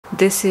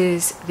This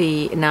is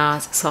the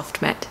Nars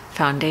Soft Matte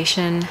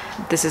Foundation.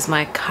 This is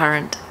my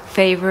current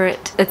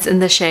favorite. It's in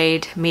the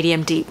shade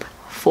Medium Deep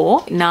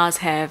 4. Nars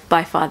have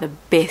by far the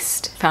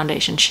best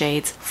foundation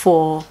shades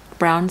for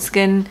brown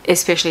skin,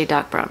 especially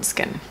dark brown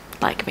skin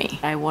like me.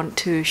 I want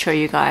to show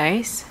you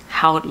guys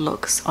how it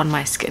looks on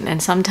my skin,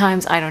 and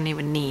sometimes I don't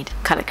even need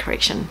color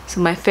correction. So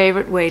my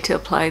favorite way to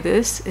apply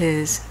this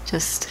is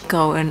just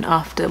go in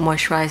after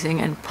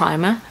moisturizing and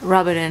primer,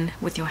 rub it in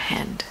with your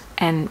hand.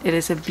 And it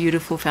is a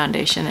beautiful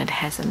foundation. It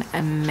has an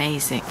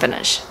amazing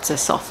finish. It's a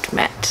soft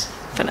matte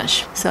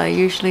finish. So I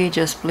usually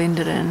just blend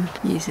it in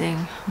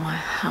using my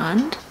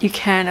hand. You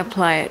can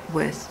apply it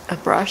with a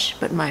brush,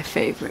 but my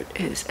favorite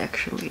is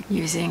actually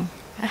using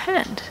a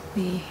hand,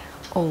 the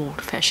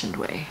old-fashioned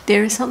way.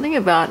 There is something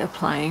about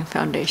applying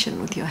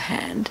foundation with your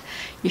hand.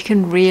 You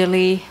can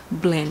really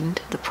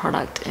blend the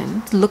product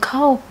in. Look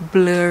how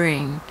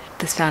blurring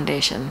this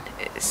foundation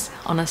is.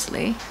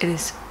 Honestly, it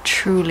is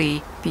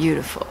truly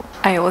beautiful.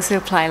 I also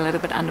apply a little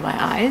bit under my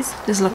eyes. Just look